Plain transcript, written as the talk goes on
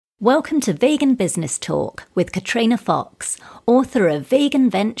Welcome to Vegan Business Talk with Katrina Fox, author of Vegan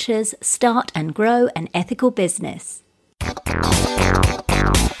Ventures, Start and Grow an Ethical Business.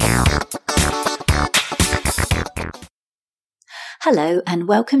 Hello and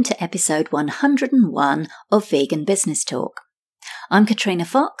welcome to episode 101 of Vegan Business Talk. I'm Katrina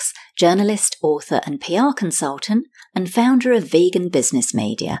Fox, journalist, author and PR consultant and founder of Vegan Business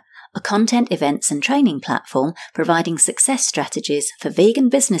Media, a content, events and training platform providing success strategies for vegan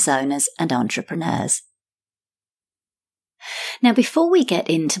business owners and entrepreneurs. Now, before we get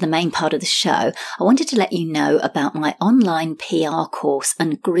into the main part of the show, I wanted to let you know about my online PR course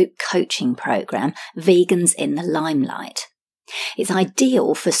and group coaching program, Vegans in the Limelight. It's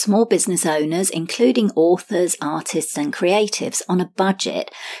ideal for small business owners, including authors, artists and creatives on a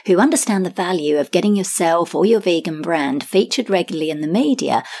budget who understand the value of getting yourself or your vegan brand featured regularly in the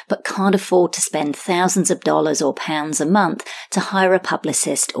media but can't afford to spend thousands of dollars or pounds a month to hire a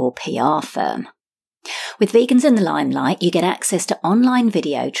publicist or PR firm. With Vegans in the Limelight, you get access to online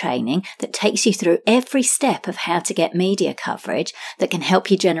video training that takes you through every step of how to get media coverage that can help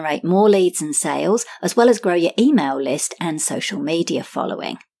you generate more leads and sales, as well as grow your email list and social media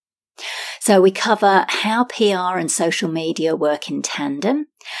following. So we cover how PR and social media work in tandem,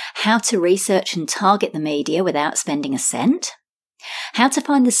 how to research and target the media without spending a cent, how to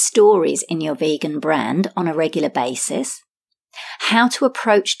find the stories in your vegan brand on a regular basis, how to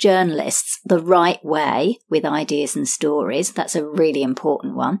approach journalists the right way with ideas and stories, that's a really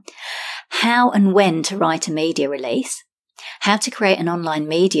important one, how and when to write a media release, how to create an online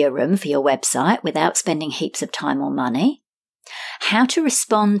media room for your website without spending heaps of time or money, how to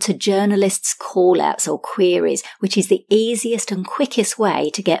respond to journalists' call-outs or queries, which is the easiest and quickest way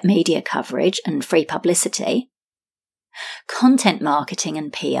to get media coverage and free publicity, content marketing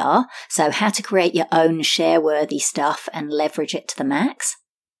and PR, so how to create your own share-worthy stuff and leverage it to the max,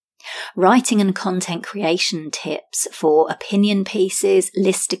 writing and content creation tips for opinion pieces,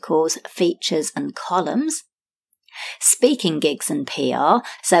 listicles, features and columns, speaking gigs and PR,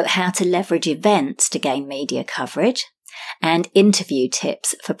 so how to leverage events to gain media coverage, and interview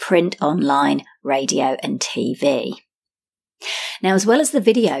tips for print, online, radio and TV. Now, as well as the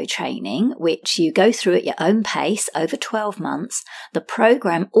video training, which you go through at your own pace over 12 months, the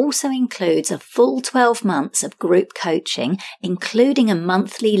program also includes a full 12 months of group coaching, including a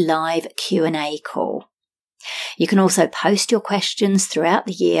monthly live Q&A call. You can also post your questions throughout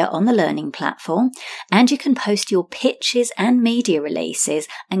the year on the learning platform, and you can post your pitches and media releases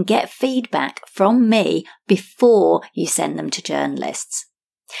and get feedback from me before you send them to journalists.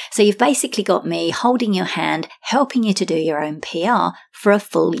 So you've basically got me holding your hand, helping you to do your own PR for a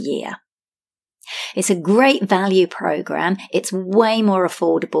full year. It's a great value program. It's way more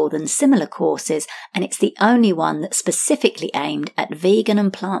affordable than similar courses, and it's the only one that's specifically aimed at vegan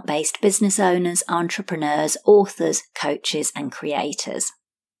and plant-based business owners, entrepreneurs, authors, coaches and creators.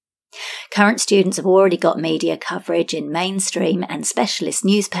 Current students have already got media coverage in mainstream and specialist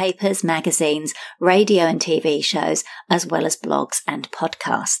newspapers, magazines, radio and TV shows, as well as blogs and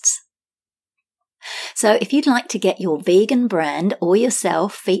podcasts. So if you'd like to get your vegan brand or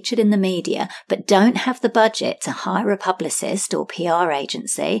yourself featured in the media but don't have the budget to hire a publicist or PR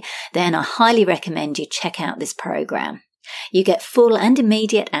agency, then I highly recommend you check out this program. You get full and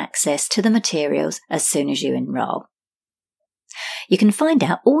immediate access to the materials as soon as you enroll. You can find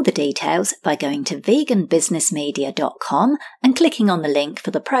out all the details by going to veganbusinessmedia.com and clicking on the link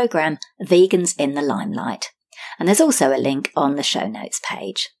for the program Vegans in the Limelight. And there's also a link on the show notes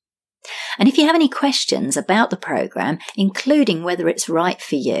page. And if you have any questions about the program, including whether it's right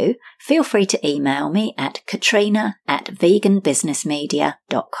for you, feel free to email me at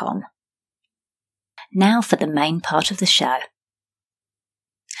katrina@veganbusinessmedia.com. Now for the main part of the show.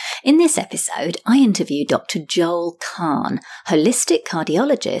 In this episode, I interview Dr Joel Kahn, holistic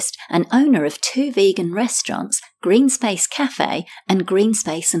cardiologist and owner of 2 vegan restaurants, Green Space Cafe and Green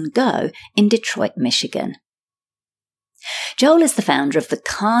Space & Go in Detroit, Michigan. Joel is the founder of the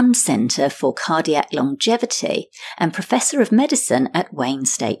Kahn Center for Cardiac Longevity and professor of medicine at Wayne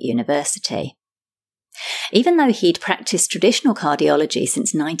State University. Even though he'd practiced traditional cardiology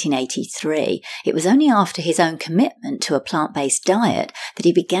since 1983, it was only after his own commitment to a plant-based diet that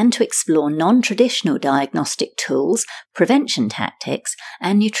he began to explore non-traditional diagnostic tools, prevention tactics,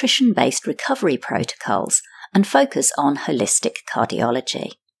 and nutrition-based recovery protocols, and focus on holistic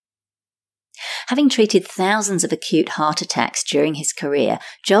cardiology. Having treated thousands of acute heart attacks during his career,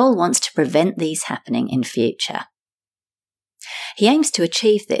 Joel wants to prevent these happening in future. He aims to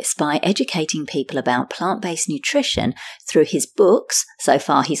achieve this by educating people about plant-based nutrition through his books. So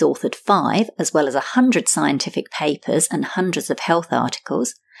far he's authored 5, as well as 100 scientific papers and hundreds of health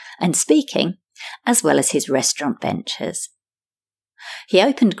articles, and speaking, as well as his restaurant ventures. He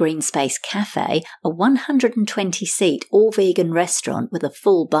opened Green Space Cafe, a 120-seat all-vegan restaurant with a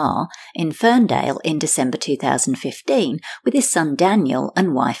full bar in Ferndale in December 2015 with his son Daniel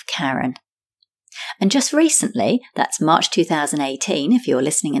and wife Karen. And just recently, that's March 2018 if you're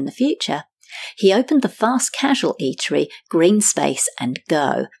listening in the future, he opened the fast casual eatery Green Space and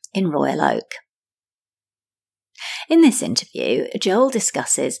Go in Royal Oak. In this interview, Joel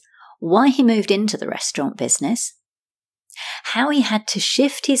discusses why he moved into the restaurant business, how he had to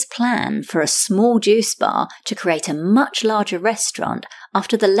shift his plan for a small juice bar to create a much larger restaurant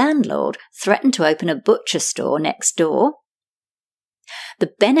after the landlord threatened to open a butcher store next door,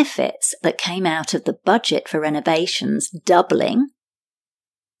 the benefits that came out of the budget for renovations doubling,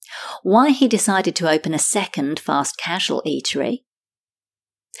 why he decided to open a second fast casual eatery,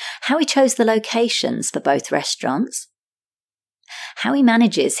 how he chose the locations for both restaurants, how he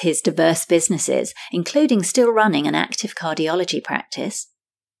manages his diverse businesses, including still running an active cardiology practice,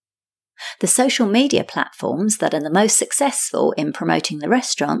 the social media platforms that are the most successful in promoting the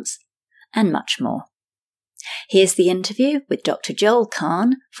restaurants, and much more. Here's the interview with Dr. Joel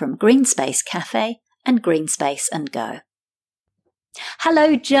Kahn from Green Space Cafe and Green Space and Go.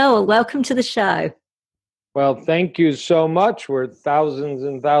 Hello, Joel. Welcome to the show. Well, thank you so much. We're thousands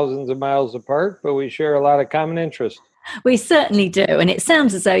and thousands of miles apart, but we share a lot of common interests. We certainly do, and it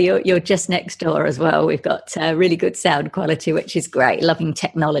sounds as though you're just next door as well. We've got really good sound quality, which is great. Loving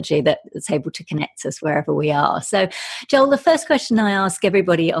technology that's able to connect us wherever we are. So, Joel, the first question I ask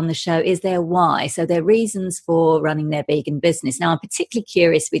everybody on the show is their why. So their reasons for running their vegan business. Now, I'm particularly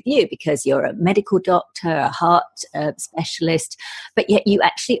curious with you because you're a medical doctor, a heart specialist, but yet you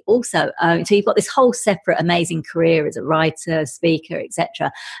actually also so you've got this whole separate amazing career as a writer, speaker,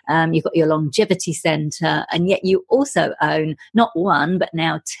 etc. You've got your longevity centre, and yet you also own not one, but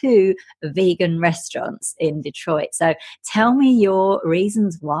now 2 vegan restaurants in Detroit. So tell me your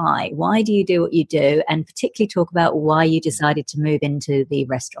reasons why. Why do you do what you do? And particularly talk about why you decided to move into the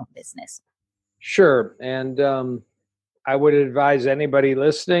restaurant business. Sure. And I would advise anybody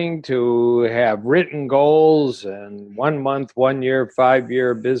listening to have written goals and 1 month, 1 year,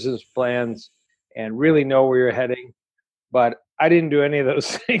 5-year business plans and really know where you're heading. But I didn't do any of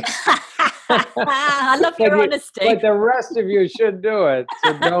those things. I love your honesty. But the rest of you should do it.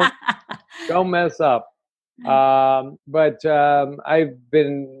 So don't mess up. But I've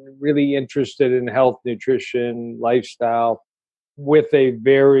been really interested in health, nutrition, lifestyle with a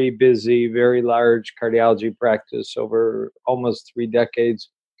very busy, very large cardiology practice over almost 3 decades.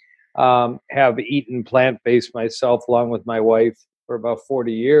 Have eaten plant-based myself along with my wife for about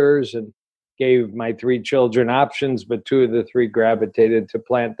 40 years and gave my 3 children options, but 2 of the 3 gravitated to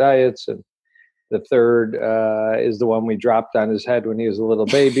plant diets. And the third is the one we dropped on his head when he was a little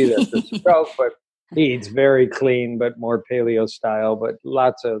baby. That's a stroke, but he eats very clean, but more paleo style, but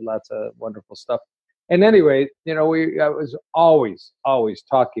lots of wonderful stuff. And anyway, I was always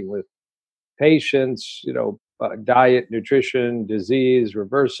talking with patients, diet, nutrition, disease,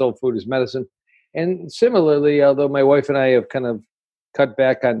 reversal, food as medicine. And similarly, although my wife and I have kind of cut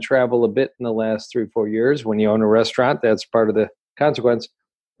back on travel a bit in the last 3-4 years, when you own a restaurant, that's part of the consequence.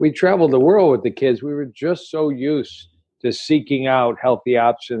 We traveled the world with the kids. We were just so used to seeking out healthy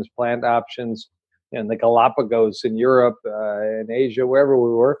options, plant options in the Galapagos in Europe, in Asia, wherever we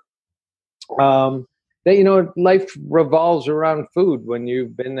were. That, life revolves around food when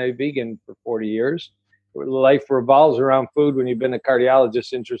you've been a vegan for 40 years. Life revolves around food when you've been a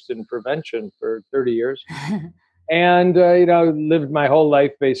cardiologist interested in prevention for 30 years. And, lived my whole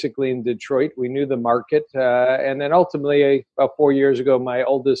life basically in Detroit. We knew the market. And then ultimately, about 4 years ago, my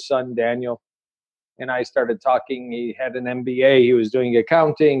oldest son, Daniel, and I started talking. He had an MBA. He was doing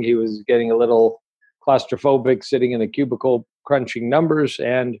accounting. He was getting a little claustrophobic sitting in a cubicle crunching numbers.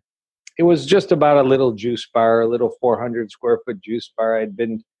 And it was just about a little juice bar, a little 400 square foot juice bar. I'd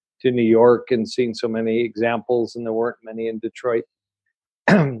been to New York and seen so many examples, and there weren't many in Detroit.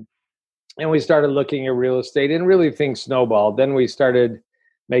 And we started looking at real estate, and really things snowballed. Then we started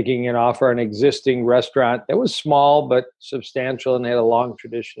making an offer on an existing restaurant that was small but substantial and had a long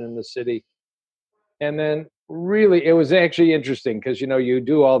tradition in the city. And then really, it was actually interesting because, you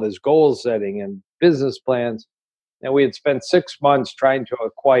do all this goal setting and business plans. And we had spent 6 months trying to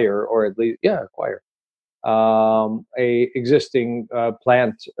acquire a existing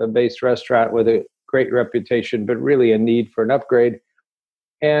plant-based restaurant with a great reputation, but really a need for an upgrade.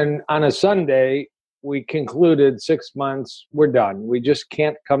 And on a Sunday, we concluded 6 months, we're done. We just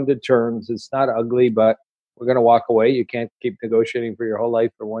can't come to terms. It's not ugly, but we're going to walk away. You can't keep negotiating for your whole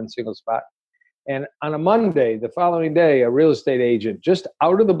life for one single spot. And on a Monday, the following day, a real estate agent, just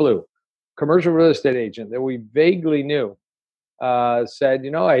out of the blue, commercial real estate agent that we vaguely knew, said,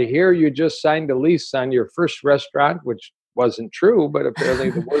 I hear you just signed a lease on your first restaurant, which wasn't true, but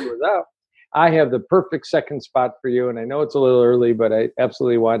apparently the word was out. I have the perfect second spot for you. And I know it's a little early, but I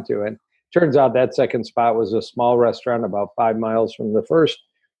absolutely want to. And turns out that second spot was a small restaurant about 5 miles from the first.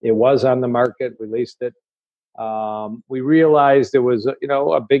 It was on the market. We leased it. We realized it was,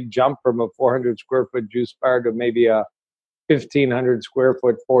 a big jump from a 400 square foot juice bar to maybe a 1,500 square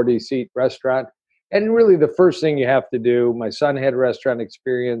foot, 40 seat restaurant. And really the first thing you have to do, my son had restaurant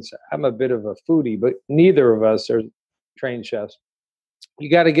experience. I'm a bit of a foodie, but neither of us are trained chefs. You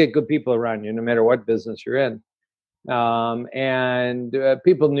got to get good people around you, no matter what business you're in. And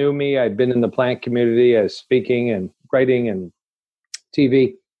people knew me. I'd been in the plant community as speaking and writing and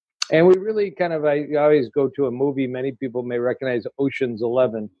TV. And we really I always go to a movie. Many people may recognize Ocean's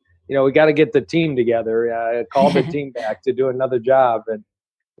 11. We got to get the team together, call the team back to do another job. And,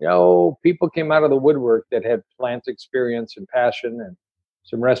 people came out of the woodwork that had plant experience and passion and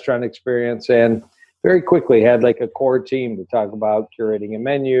some restaurant experience, and very quickly had like a core team to talk about curating a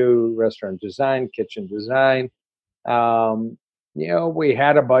menu, restaurant design, kitchen design. We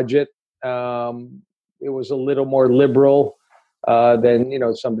had a budget. It was a little more liberal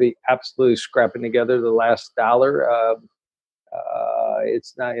than, somebody absolutely scrapping together the last dollar.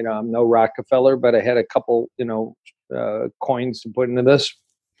 It's not, I'm no Rockefeller, but I had a couple, coins to put into this.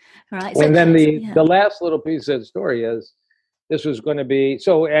 Right. And then the last little piece of the story is this was going to be,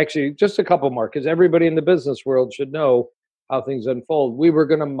 so actually just a couple more, because everybody in the business world should know how things unfold. We were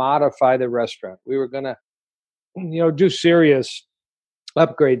going to modify the restaurant. We were going to, do serious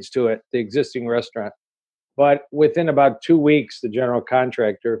upgrades to it, the existing restaurant. But within about 2 weeks, the general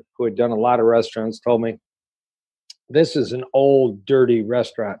contractor, who had done a lot of restaurants, told me, this is an old, dirty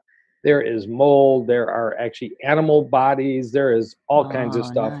restaurant. There is mold. There are actually animal bodies. There is all kinds of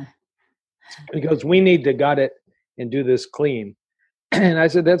stuff. No. He goes, we need to gut it and do this clean. And I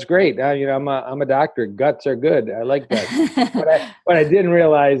said, that's great. I'm a doctor. Guts are good. I like guts. What I didn't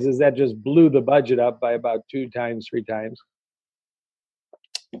realize is that just blew the budget up by about 2 times, 3 times,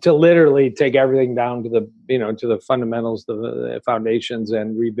 to literally take everything down to the fundamentals, the foundations,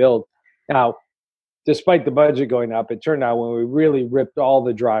 and rebuild. Now, despite the budget going up, it turned out when we really ripped all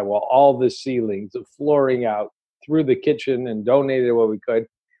the drywall, all the ceilings, the flooring out, through the kitchen and donated what we could,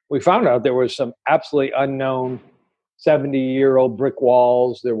 we found out there was some absolutely unknown 70-year-old brick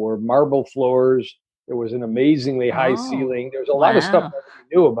walls. There were marble floors. There was an amazingly high ceiling. There's a lot of stuff that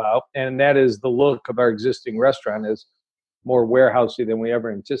we knew about, and that is the look of our existing restaurant is more warehousey than we ever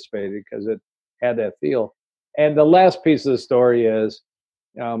anticipated because it had that feel. And the last piece of the story is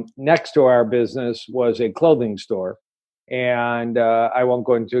next to our business was a clothing store. And I won't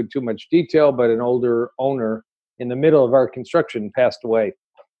go into too much detail, but an older owner in the middle of our construction passed away.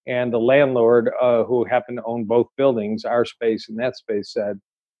 And the landlord, who happened to own both buildings, our space and that space, said,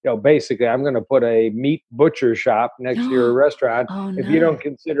 basically, I'm going to put a meat butcher shop next to your restaurant if you don't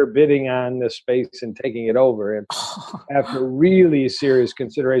consider bidding on the space and taking it over. And after really serious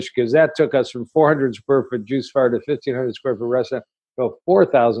consideration, because that took us from 400 square foot juice bar to 1,500 square foot restaurant to a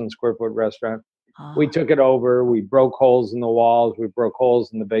 4,000 square foot restaurant, we took it over. We broke holes in the walls. We broke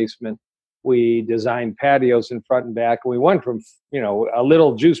holes in the basement. We designed patios in front and back. We went from, a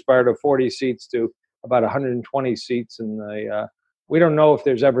little juice bar to 40 seats to about 120 seats. And we don't know if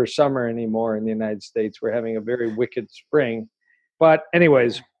there's ever summer anymore in the United States. We're having a very wicked spring. But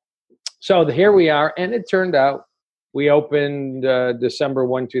anyways, so here we are. And it turned out we opened December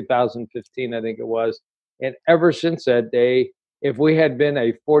 1, 2015, I think it was. And ever since that day, if we had been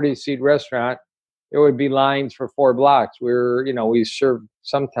a 40-seat restaurant, there would be lines for 4 blocks. We served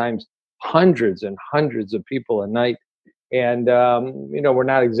sometimes hundreds and hundreds of people a night. And, we're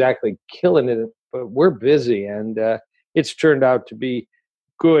not exactly killing it, but we're busy. And it's turned out to be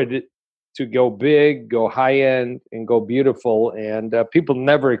good to go big, go high end, and go beautiful. And people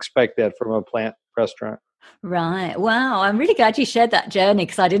never expect that from a plant restaurant. Right. Wow. I'm really glad you shared that journey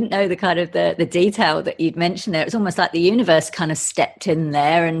because I didn't know the kind of the detail that you'd mentioned there. It's almost like the universe kind of stepped in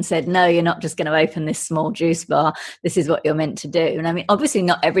there and said, no, you're not just going to open this small juice bar. This is what you're meant to do. And I mean, obviously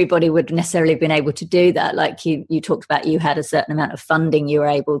not everybody would necessarily have been able to do that. Like you talked about, you had a certain amount of funding. You were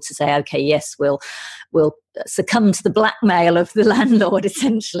able to say, okay, yes, we'll succumb to the blackmail of the landlord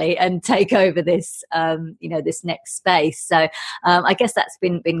essentially and take over this, this next space. So I guess that's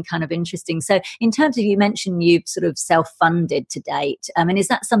been kind of interesting. So in terms of, you mentioned you've sort of self-funded to date. I mean, is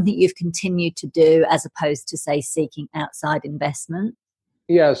that something you've continued to do as opposed to, say, seeking outside investment?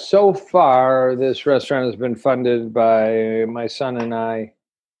 Yeah, so far this restaurant has been funded by my son and I.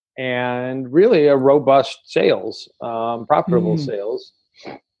 and really a robust sales, profitable Mm. sales.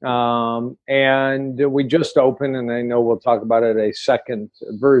 And we just opened, and I know we'll talk about it, a second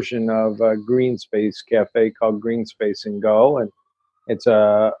version of a Green Space Cafe called Green Space and Go. And it's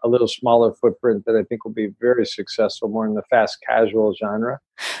a little smaller footprint that I think will be very successful, more in the fast casual genre.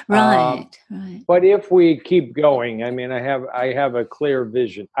 Right. But if we keep going, I mean, I have a clear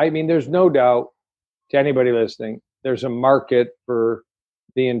vision. I mean, there's no doubt to anybody listening, there's a market for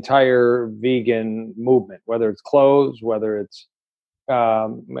the entire vegan movement, whether it's clothes, whether it's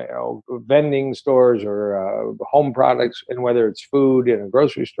vending stores or home products, and whether it's food in a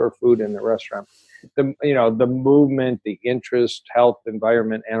grocery store, food in a restaurant. The movement, the interest, health,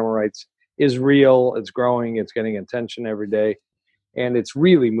 environment, animal rights is real. It's growing. It's getting attention every day, and it's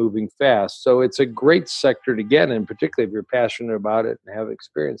really moving fast. So it's a great sector to get in, particularly if you're passionate about it and have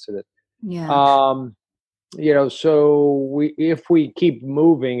experience in it. Yeah. So if we keep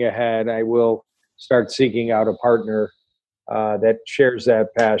moving ahead, I will start seeking out a partner that shares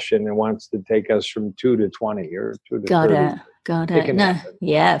that passion and wants to take us from 2 to 20 or 2 to Got 30. it. Got it. No, Happen.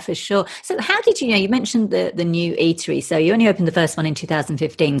 yeah, for sure. So how did you mentioned the new eatery. So you only opened the first one in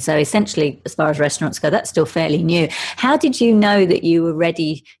 2015. So essentially, as far as restaurants go, that's still fairly new. How did you know that you were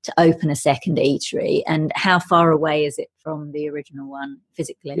ready to open a second eatery, and how far away is it from the original one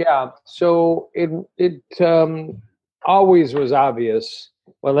physically? Yeah. So it always was obvious.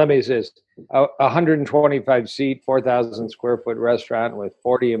 Well, let me say this, a 125 seat, 4,000 square foot restaurant with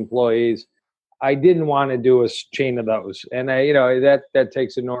 40 employees. I didn't want to do a chain of those, and that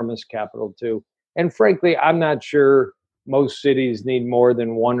takes enormous capital too. And frankly, I'm not sure most cities need more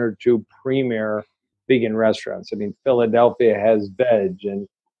than one or two premier vegan restaurants. I mean, Philadelphia has Veg, and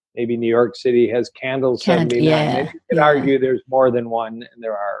maybe New York City has Candle 79. And you could argue there's more than one, and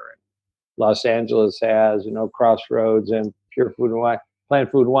there are. Los Angeles has, Crossroads and Pure Food and Wine,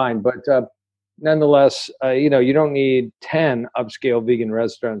 Plant Food and Wine. But nonetheless, you don't need 10 upscale vegan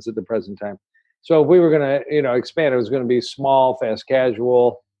restaurants at the present time. So if we were going to, expand, it was going to be small, fast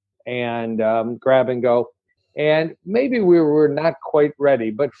casual, and grab and go. And maybe we were not quite ready,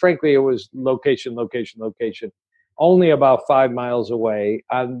 but frankly, it was location. Only about 5 miles away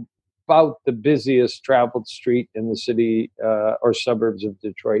on about the busiest traveled street in the city or suburbs of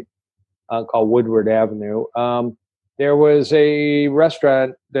Detroit, called Woodward Avenue. There was a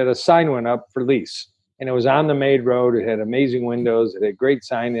restaurant that a sign went up for lease, and it was on the main road. It had amazing windows. It had great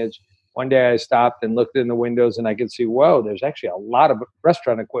signage. One day I stopped and looked in the windows, and I could see, whoa, there's actually a lot of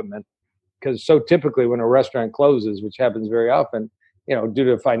restaurant equipment. Because so typically when a restaurant closes, which happens very often, due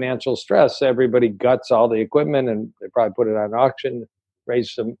to financial stress, everybody guts all the equipment, and they probably put it on auction,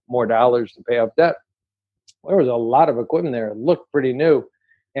 raise some more dollars to pay off debt. There was a lot of equipment there. It looked pretty new.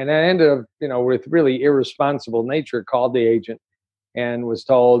 And I ended up, with really irresponsible nature, called the agent and was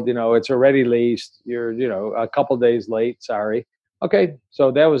told, it's already leased. You're, a couple days late. Sorry. Okay.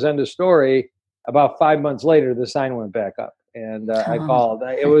 So that was end of story. About 5 months later, the sign went back up, and I called.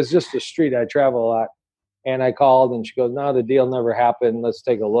 It was just a street. I travel a lot. And I called, and she goes, no, the deal never happened. Let's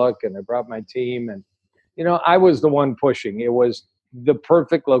take a look. And I brought my team, and, I was the one pushing. It was the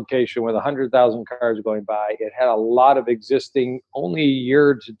perfect location with 100,000 cars going by. It had a lot of existing, only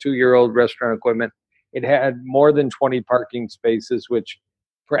year to 2-year-old restaurant equipment. It had more than 20 parking spaces, which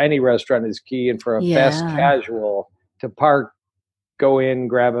for any restaurant is key. And for a fast casual to park, go in,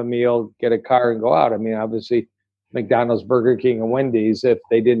 grab a meal, get a car, and go out. I mean, obviously, McDonald's, Burger King, and Wendy's, if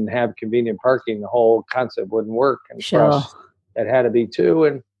they didn't have convenient parking, the whole concept wouldn't work. And for us, that had to be too.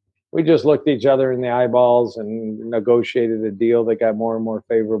 And we just looked each other in the eyeballs and negotiated a deal that got more and more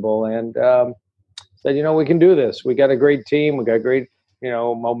favorable, and said, we can do this. We got a great team. We got great,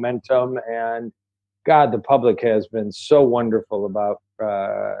 momentum. And God, the public has been so wonderful about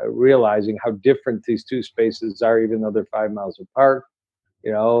realizing how different these two spaces are, even though they're 5 miles apart.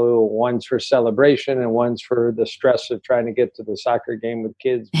 One's for celebration and one's for the stress of trying to get to the soccer game with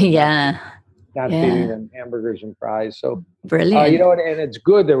kids. Not feeding them hamburgers and fries. So brilliant. And it's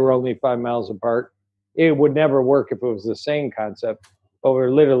good that we're only 5 miles apart. It would never work if it was the same concept, but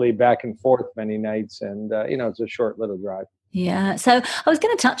we're literally back and forth many nights, and it's a short little drive. Yeah. So I was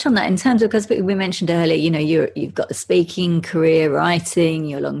going to touch on that in terms of, because we mentioned earlier, you've got a speaking career, writing,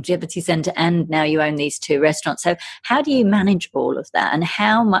 your longevity center, and now you own these two restaurants. So how do you manage all of that, and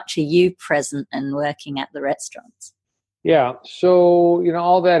how much are you present and working at the restaurants? Yeah. So,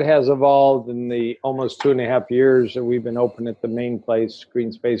 all that has evolved in the almost 2.5 years that we've been open at the main place,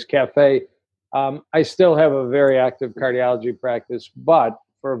 Green Space Cafe. I still have a very active cardiology practice, but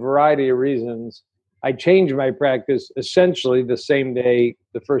for a variety of reasons, I changed my practice essentially the same day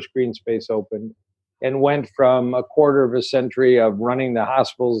the first Green Space opened. and went from a quarter of a century of running the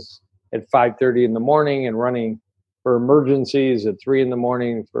hospitals at 5:30 in the morning and running for emergencies at 3 in the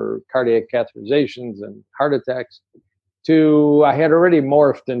morning for cardiac catheterizations and heart attacks, to I had already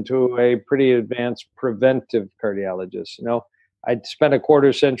morphed into a pretty advanced preventive cardiologist. I'd spent a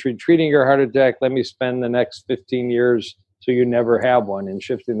quarter century treating your heart attack. Let me spend the next 15 years so you never have one, and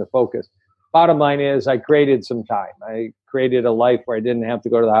shifting the focus. Bottom line is I created some time. I created a life where I didn't have to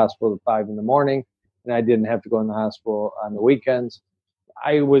go to the hospital at 5 in the morning, and I didn't have to go in the hospital on the weekends.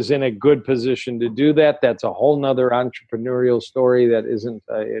 I was in a good position to do that. That's a whole nother entrepreneurial story that isn't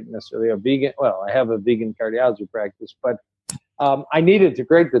necessarily a vegan. Well, I have a vegan cardiology practice, but I needed to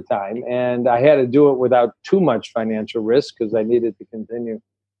create the time, and I had to do it without too much financial risk because I needed to continue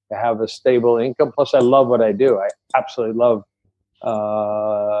to have a stable income. Plus, I love what I do. I absolutely love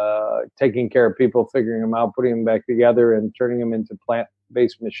taking care of people, figuring them out, putting them back together, and turning them into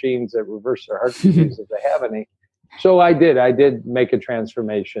plant-based machines that reverse their heart disease if they have any. So I did make a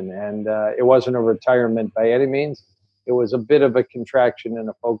transformation, and it wasn't a retirement by any means. It was a bit of a contraction and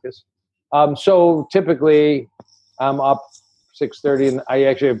a focus. So typically I'm up 6:30, and I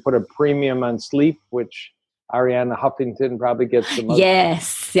actually put a premium on sleep, which Arianna Huffington probably gets the most.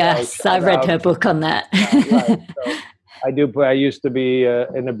 Yes, I've read her book on that. Right. So I used to be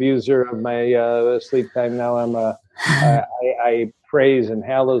an abuser of my sleep time. Now I praise and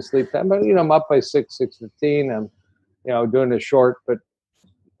hallow sleep time, but I'm up by 6:15. I'm doing a short but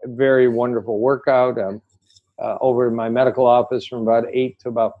very wonderful workout. I'm over in my medical office from about 8 to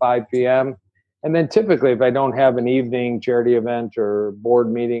about 5 p.m. And then typically, if I don't have an evening charity event or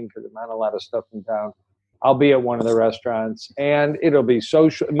board meeting, because there's not a lot of stuff in town, I'll be at one of the restaurants, and it'll be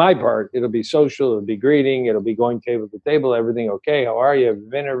social. My part, it'll be social, it'll be greeting, it'll be going table to table, everything okay, how are you, have you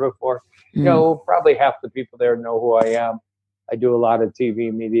been here before? Probably half the people there know who I am. I do a lot of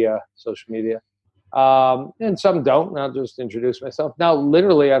TV media, social media. And some don't, and I'll just introduce myself. Now,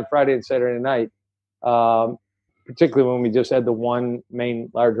 literally on Friday and Saturday night, particularly when we just had the one main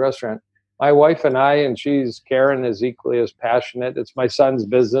large restaurant, my wife and I, and Karen is equally as passionate. It's my son's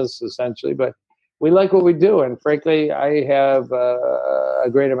business, essentially, but we like what we do. And frankly, I have a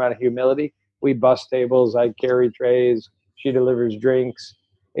great amount of humility. We bus tables, I carry trays, she delivers drinks.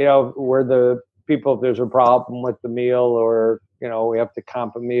 We're the people, if there's a problem with the meal, or we have to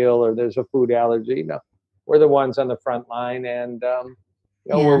comp a meal, or there's a food allergy, we're the ones on the front line, and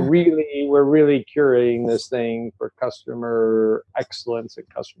we're really curating this thing for customer excellence and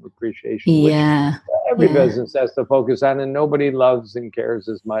customer appreciation, which every business has to focus on, and nobody loves and cares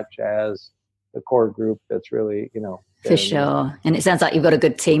as much as the core group that's really for sure. And it sounds like you've got a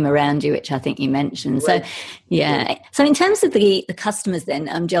good team around you, which I think you mentioned. Right. So, So in terms of the customers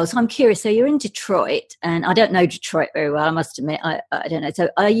then, Joel, so I'm curious. So you're in Detroit, and I don't know Detroit very well, I must admit. I don't know. So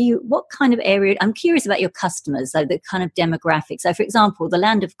what kind of area, I'm curious about your customers, so the kind of demographics. So for example, the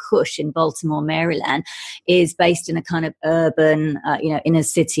Land of Kush in Baltimore, Maryland is based in a kind of urban, inner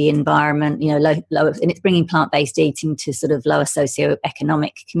city environment, low, and it's bringing plant-based eating to sort of lower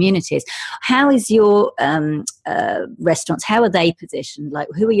socioeconomic communities. How is your restaurants, how are they positioned? Like,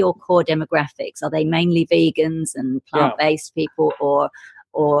 who are your core demographics? Are they mainly vegans and plant-based people,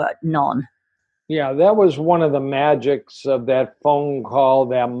 or non? Yeah, that was one of the magics of that phone call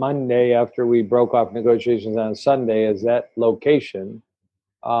that Monday after we broke off negotiations on Sunday, is that location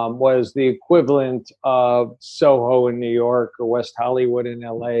was the equivalent of Soho in New York or West Hollywood in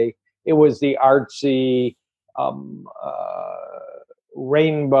LA. It was the artsy,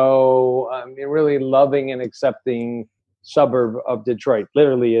 rainbow, really loving and accepting suburb of Detroit.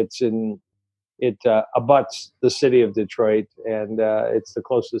 Literally, it abuts the city of Detroit, and it's the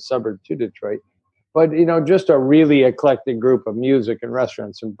closest suburb to Detroit. But just a really eclectic group of music and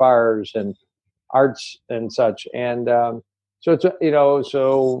restaurants and bars and arts and such. And so it's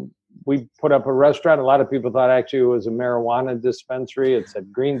so we put up a restaurant. A lot of people thought actually it was a marijuana dispensary. It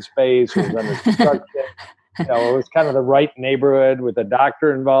said green space. It was under construction. It was kind of the right neighborhood with a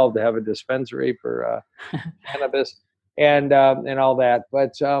doctor involved to have a dispensary for cannabis and all that.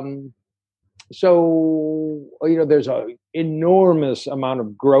 But so there's an enormous amount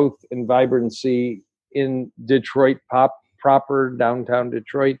of growth and vibrancy in Detroit proper, downtown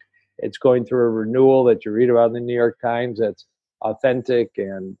Detroit. It's going through a renewal that you read about in the New York Times. That's authentic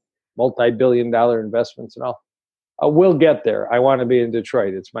and multi-billion-dollar investments and all. We'll get there. I want to be in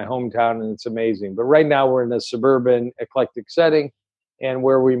Detroit. It's my hometown, and it's amazing. But right now we're in a suburban, eclectic setting, and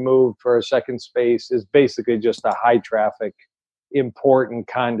where we moved for our second space is basically just a high-traffic, important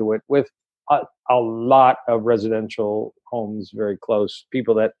conduit with a lot of residential homes very close,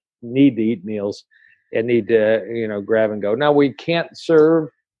 people that need to eat meals and need to, grab and go. Now, we can't serve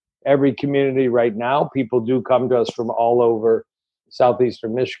every community right now. People do come to us from all over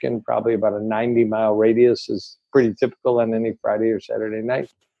southeastern Michigan. Probably about a 90-mile radius is pretty typical on any Friday or Saturday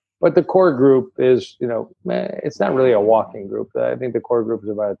night. But the core group is, it's not really a walking group. I think the core group is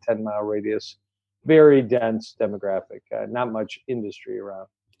about a 10-mile radius. Very dense demographic, not much industry around.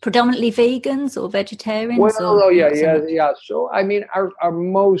 Predominantly vegans or vegetarians? Yeah. So, I mean, our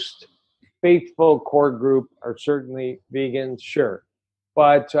most faithful core group are certainly vegans, sure.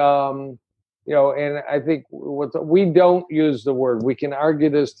 But, and I think we don't use the word, we can argue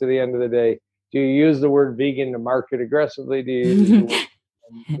this to the end of the day. Do you use the word vegan to market aggressively? Do you use the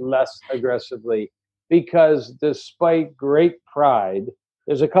word less aggressively? Because despite great pride,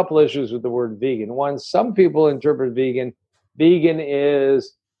 there's a couple issues with the word vegan. One, some people interpret vegan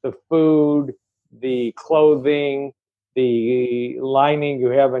is the food, the clothing, the lining you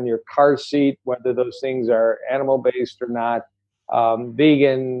have on your car seat, whether those things are animal-based or not.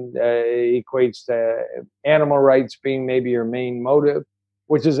 Vegan equates to animal rights being maybe your main motive,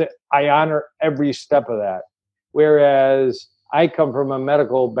 which is, I honor every step of that. Whereas I come from a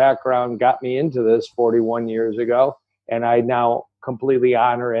medical background, got me into this 41 years ago, and I now completely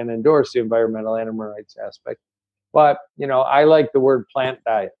honor and endorse the environmental animal rights aspect. But, I like the word plant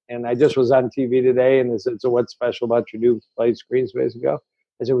diet. And I just was on TV today, and they said, so what's special about your new place, Green Space? And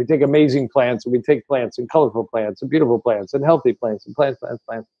I said, we take amazing plants, and we take plants and colorful plants and beautiful plants and healthy plants and plants.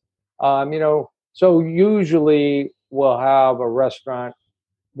 So usually we'll have a restaurant,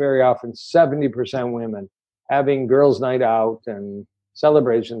 very often 70% women, having girls' night out and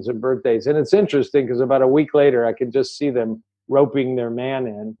celebrations and birthdays. And it's interesting because about a week later, I can just see them roping their man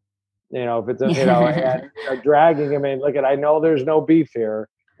in. If it's and dragging him in. Look, I know there's no beef here,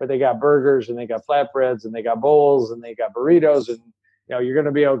 but they got burgers and they got flatbreads and they got bowls and they got burritos, and you're going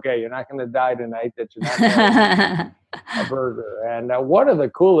to be okay. You're not going to die tonight that you're not having a burger. And one of the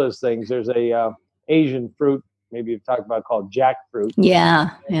coolest things, there's a Asian fruit, maybe you've talked about, called jackfruit. Yeah.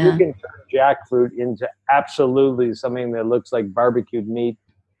 You can turn jackfruit into absolutely something that looks like barbecued meat,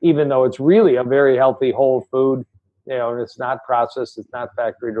 even though it's really a very healthy whole food. And it's not processed, it's not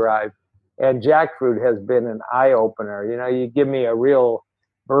factory derived. And jackfruit has been an eye-opener. You give me a real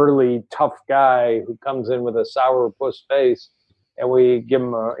burly, tough guy who comes in with a sourpuss face, and we give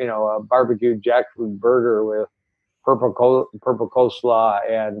him a barbecued jackfruit burger with purple coleslaw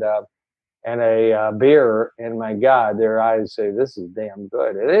and a beer, and my God, their eyes say, this is damn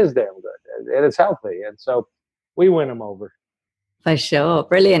good. It is damn good, and it's healthy. And so we win them over. For sure.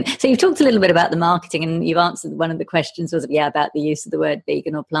 Brilliant. So you've talked a little bit about the marketing, and you've answered one of the questions was, about the use of the word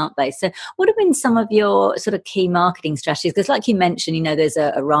vegan or plant-based. So what have been some of your sort of key marketing strategies? Because like you mentioned, there's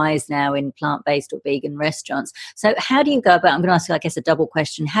a rise now in plant-based or vegan restaurants. So how do you go about, I'm going to ask you, I guess, a double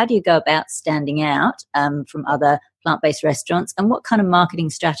question. How do you go about standing out from other plant-based restaurants, and what kind of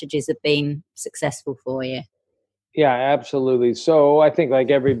marketing strategies have been successful for you? Yeah, absolutely. So I think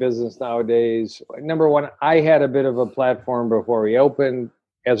like every business nowadays, number one, I had a bit of a platform before we opened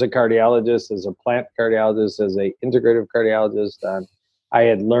as a cardiologist, as a plant cardiologist, as a integrative cardiologist. I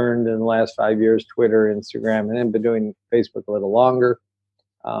had learned in the last 5 years, Twitter, Instagram, and then been doing Facebook a little longer.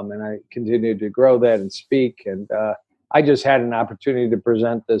 And I continued to grow that and speak. And I just had an opportunity to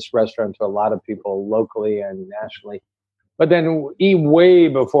present this restaurant to a lot of people locally and nationally. But then way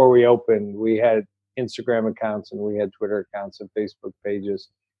before we opened, we had Instagram accounts and we had Twitter accounts and Facebook pages,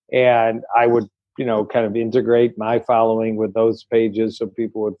 and I would kind of integrate my following with those pages so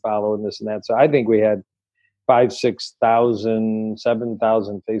people would follow and this and that. So I think we had 5,000, 6,000,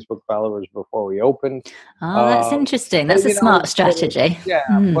 7,000 Facebook followers before we opened. Oh, that's interesting. That's a smart strategy.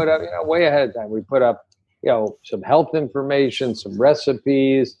 Put up way ahead of time. We put up some health information, some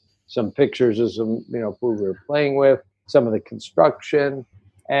recipes, some pictures of some food we were playing with, some of the construction.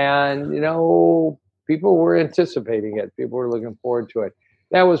 And, people were anticipating it. People were looking forward to it.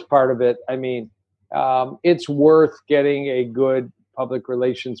 That was part of it. I mean, it's worth getting a good public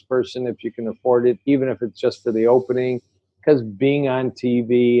relations person if you can afford it, even if it's just for the opening, because being on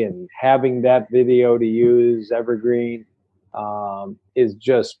TV and having that video to use, evergreen, is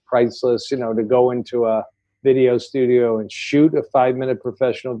just priceless. To go into a video studio and shoot a 5-minute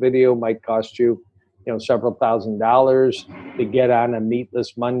professional video might cost you several $1,000s to get on a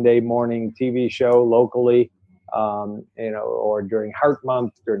meatless Monday morning TV show locally, or during Heart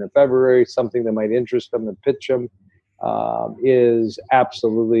Month, during February, something that might interest them and pitch them, is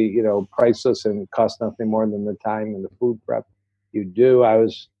absolutely, priceless and costs nothing more than the time and the food prep you do. I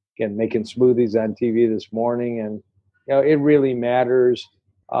was, again, making smoothies on TV this morning, and, it really matters.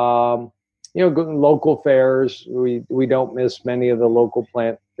 Local fairs, we don't miss many of the local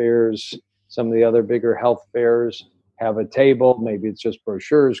plant fairs. Some of the other bigger health fairs have a table. Maybe it's just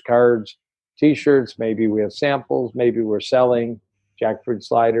brochures, cards, T-shirts. Maybe we have samples. Maybe we're selling jackfruit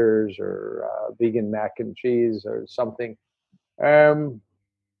sliders or vegan mac and cheese or something. Um,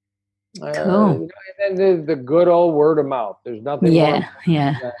 Cool. and then the good old word of mouth. There's nothing more Yeah. important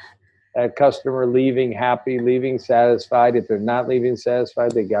Yeah. than that customer leaving happy, leaving satisfied. If they're not leaving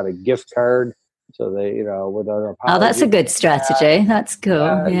satisfied, they got a gift card. So they, with an Oh, that's a apology. good strategy. That's cool.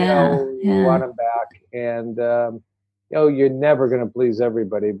 Yeah. We Yeah. want them back. And, you're never going to please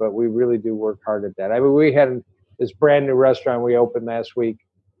everybody, but we really do work hard at that. I mean, we had this brand new restaurant we opened last week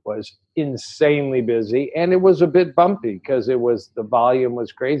was insanely busy, and it was a bit bumpy because the volume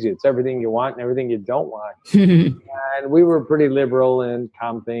was crazy. It's everything you want and everything you don't want. And we were pretty liberal in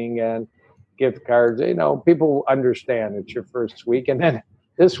comping and gift cards. People understand it's your first week. And then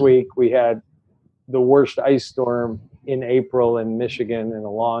this week we had the worst ice storm in April in Michigan in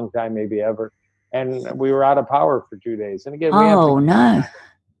a long time, maybe ever. And we were out of power for 2 days. And again, No.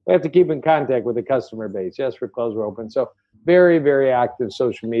 we have to keep in contact with the customer base. Yes, we're closed, we're open. So very, very active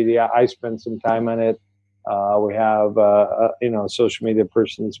social media. I spend some time on it. We have, a social media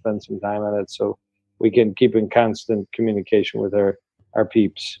person that spends some time on it. So we can keep in constant communication with our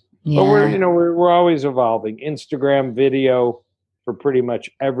peeps. Yeah. But we're always evolving. Instagram video for pretty much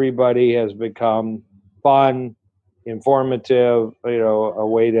everybody has become fun, informative, a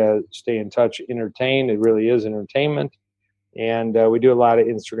way to stay in touch, entertain. It really is entertainment. And we do a lot of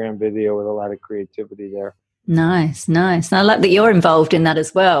Instagram video with a lot of creativity there. Nice. And I like that you're involved in that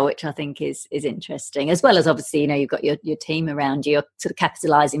as well, which I think is interesting, as well as obviously, you've got your team around you. You're sort of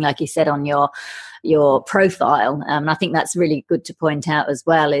capitalizing, like you said, on your profile. I think that's really good to point out as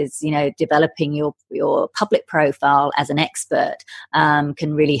well, is, developing your public profile as an expert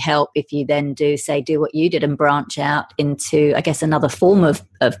can really help if you then do what you did and branch out into, I guess, another form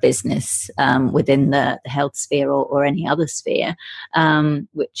of business within the health sphere or any other sphere,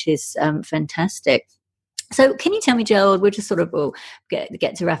 which is fantastic. So can you tell me, Joel, we'll just sort of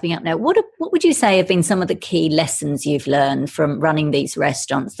get to wrapping up now. What would you say have been some of the key lessons you've learned from running these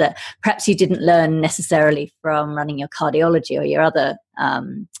restaurants that perhaps you didn't learn necessarily from running your cardiology or your other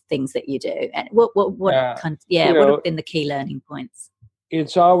things that you do? And what have been the key learning points?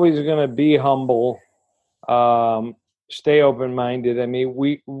 It's always going to be humble. Stay open-minded. I mean,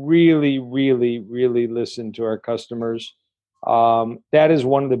 we really, really, really listen to our customers. That is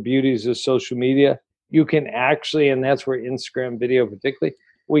one of the beauties of social media. You can actually, and that's where Instagram video particularly,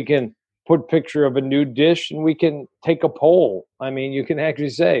 we can put picture of a new dish and we can take a poll. I mean, you can actually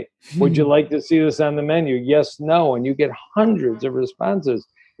say, would you like to see this on the menu? Yes, no. And you get hundreds of responses.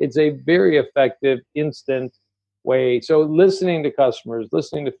 It's a very effective, instant way. So listening to customers,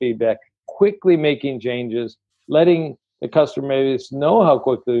 listening to feedback, quickly making changes, letting the customer base know how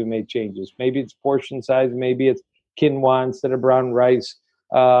quickly we make changes. Maybe it's portion size, maybe it's quinoa instead of brown rice.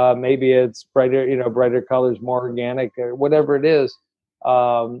 Maybe it's brighter colors, more organic, or whatever it is.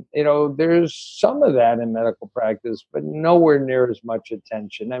 There's some of that in medical practice, but nowhere near as much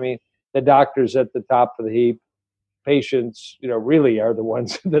attention. I mean, the doctor's at the top of the heap. Patients, really are the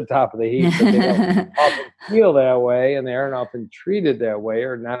ones at the top of the heap, but they don't often feel that way, and they aren't often treated that way,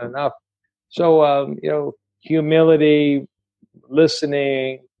 or not enough. So, humility,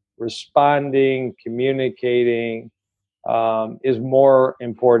 listening, responding, communicating, is more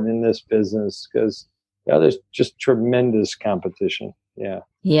important in this business because there's just tremendous competition.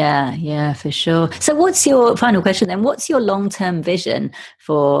 Yeah, for sure. So what's your final question then? What's your long-term vision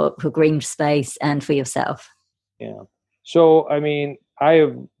for Green Space and for yourself? Yeah. So, I mean, I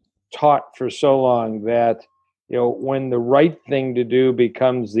have taught for so long that, when the right thing to do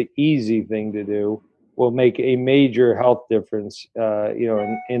becomes the easy thing to do, will make a major health difference,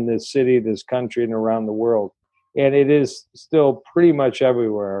 in this city, this country, and around the world. And it is still pretty much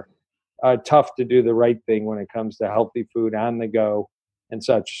everywhere tough to do the right thing when it comes to healthy food on the go and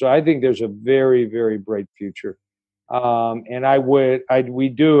such. So I think there's a very, very bright future. And we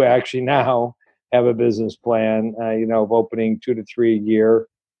do actually now have a business plan, of opening 2 to 3 a year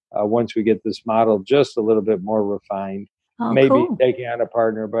once we get this model just a little bit more refined. Maybe cool. Taking on a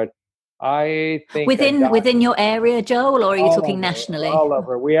partner, but I think within your area, Joel, or are you talking nationally? All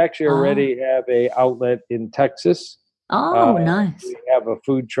over. We actually already have a outlet in Texas. Nice. We have a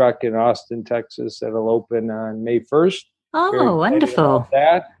food truck in Austin, Texas, that'll open on May 1st. Oh, wonderful!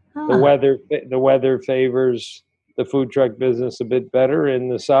 That the weather favors the food truck business a bit better in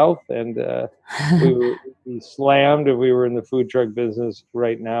the South, and we would be slammed if we were in the food truck business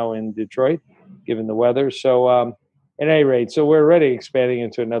right now in Detroit, given the weather. So. At any rate, so we're already expanding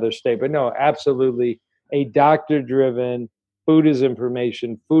into another state. But no, absolutely a doctor-driven, food is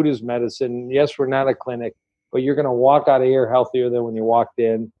information, food is medicine. Yes, we're not a clinic, but you're going to walk out of here healthier than when you walked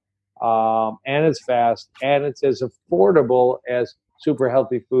in. And it's fast, and it's as affordable as super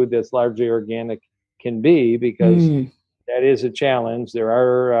healthy food that's largely organic can be, because that is a challenge. There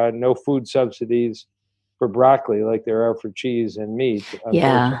are no food subsidies for broccoli like there are for cheese and meat,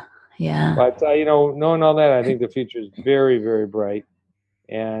 unfortunately. Yeah. But, knowing all that, I think the future is very, very bright.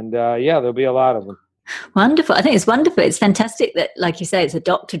 And, there'll be a lot of them. Wonderful. I think it's wonderful. It's fantastic that, like you say, it's a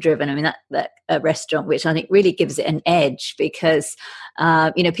doctor driven. I mean, that restaurant, which I think really gives it an edge, because,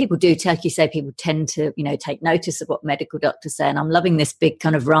 people do, like you say, people tend to, take notice of what medical doctors say. And I'm loving this big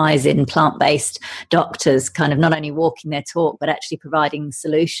kind of rise in plant-based doctors kind of not only walking their talk, but actually providing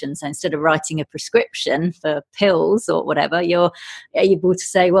solutions. So instead of writing a prescription for pills or whatever, you're able to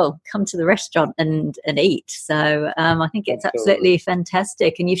say, well, come to the restaurant and eat. So I think it's absolutely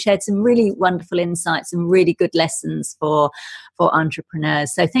fantastic. And you've shared some really wonderful insights, some really good lessons for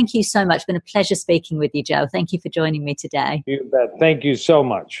entrepreneurs. So thank you so much. It's been a pleasure speaking with you, Joe. Thank you for joining me today. You bet. Thank you so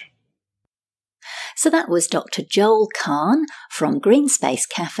much. So that was Dr. Joel Kahn from Green Space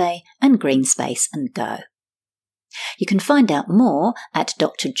Cafe and Green Space & Go. You can find out more at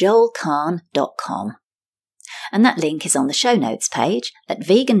drjoelkahn.com. And that link is on the show notes page at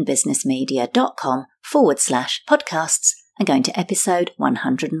veganbusinessmedia.com/podcasts and going to episode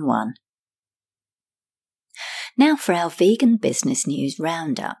 101. Now for our vegan business news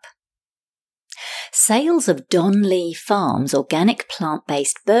roundup. Sales of Don Lee Farms organic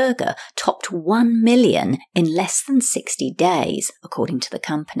plant-based burger topped 1 million in less than 60 days, according to the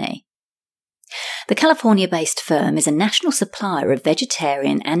company. The California-based firm is a national supplier of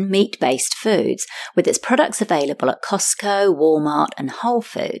vegetarian and meat-based foods, with its products available at Costco, Walmart, and Whole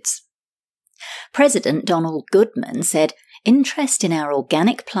Foods. President Donald Goodman said, "Interest in our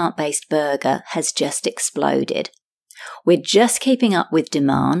organic plant-based burger has just exploded. We're just keeping up with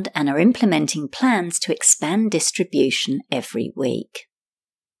demand and are implementing plans to expand distribution every week."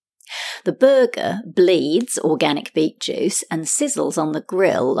 The burger bleeds organic beet juice and sizzles on the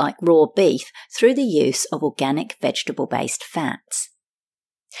grill like raw beef through the use of organic vegetable-based fats.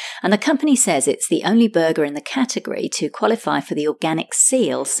 And the company says it's the only burger in the category to qualify for the organic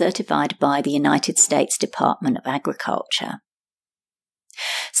seal certified by the United States Department of Agriculture.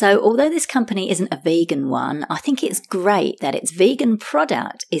 So although this company isn't a vegan one, I think it's great that its vegan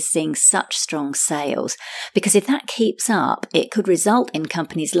product is seeing such strong sales, because if that keeps up, it could result in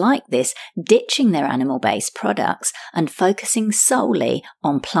companies like this ditching their animal-based products and focusing solely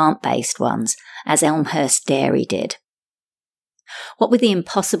on plant-based ones, as Elmhurst Dairy did. What with the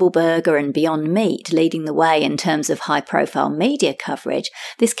Impossible Burger and Beyond Meat leading the way in terms of high-profile media coverage,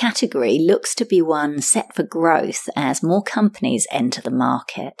 this category looks to be one set for growth as more companies enter the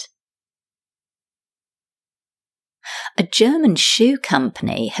market. A German shoe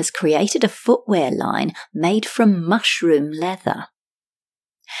company has created a footwear line made from mushroom leather.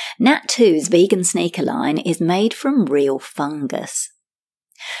 Nat2's vegan sneaker line is made from real fungus.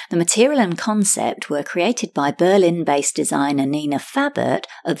 The material and concept were created by Berlin-based designer Nina Fabert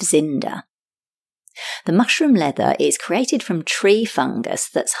of Zinda. The mushroom leather is created from tree fungus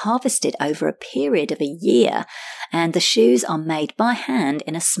that's harvested over a period of a year, and the shoes are made by hand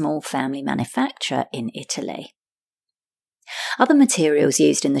in a small family manufacturer in Italy. Other materials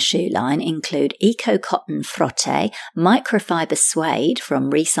used in the shoe line include eco-cotton frotte, microfiber suede from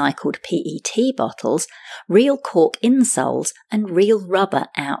recycled PET bottles, real cork insoles, and real rubber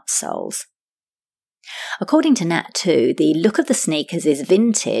outsoles. According to Nat2, the look of the sneakers is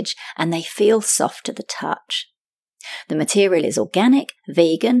vintage and they feel soft to the touch. The material is organic,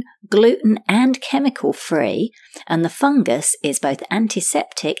 vegan, gluten and chemical free, and the fungus is both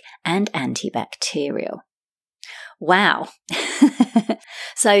antiseptic and antibacterial. Wow.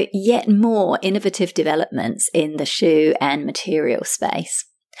 So yet more innovative developments in the shoe and material space.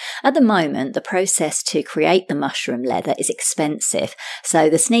 At the moment, the process to create the mushroom leather is expensive, so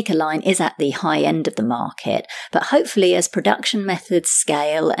the sneaker line is at the high end of the market, but hopefully as production methods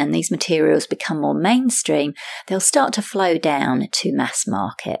scale and these materials become more mainstream, they'll start to flow down to mass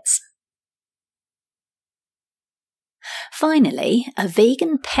markets. Finally, a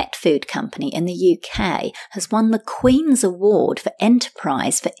vegan pet food company in the UK has won the Queen's Award for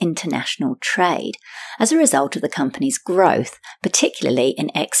Enterprise for International Trade as a result of the company's growth, particularly in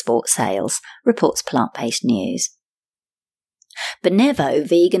export sales, reports Plant-Based News. Benevo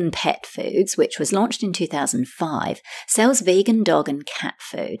Vegan Pet Foods, which was launched in 2005, sells vegan dog and cat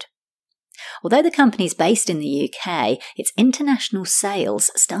food. Although the company is based in the UK, its international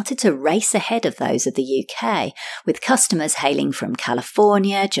sales started to race ahead of those of the UK, with customers hailing from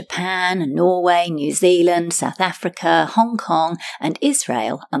California, Japan, Norway, New Zealand, South Africa, Hong Kong, and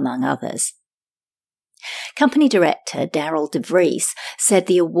Israel, among others. Company director Daryl DeVries said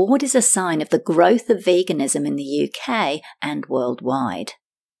the award is a sign of the growth of veganism in the UK and worldwide.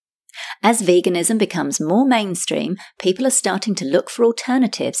 As veganism becomes more mainstream, people are starting to look for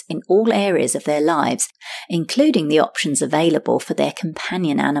alternatives in all areas of their lives, including the options available for their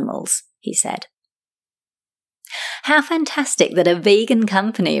companion animals, he said. How fantastic that a vegan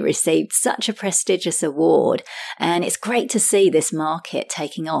company received such a prestigious award, and it's great to see this market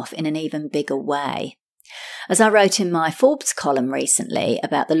taking off in an even bigger way. As I wrote in my Forbes column recently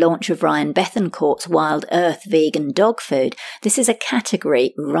about the launch of Ryan Bethencourt's Wild Earth vegan dog food, this is a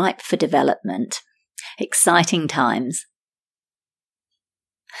category ripe for development. Exciting times.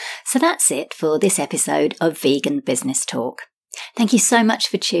 So that's it for this episode of Vegan Business Talk. Thank you so much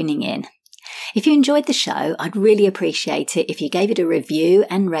for tuning in. If you enjoyed the show, I'd really appreciate it if you gave it a review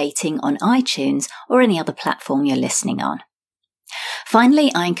and rating on iTunes or any other platform you're listening on.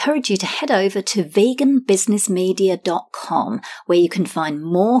 Finally, I encourage you to head over to veganbusinessmedia.com, where you can find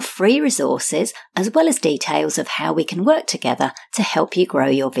more free resources as well as details of how we can work together to help you grow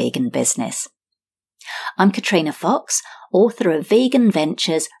your vegan business. I'm Katrina Fox, author of Vegan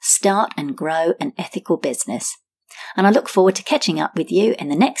Ventures, Start and Grow an Ethical Business. And I look forward to catching up with you in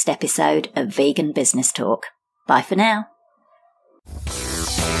the next episode of Vegan Business Talk. Bye for now.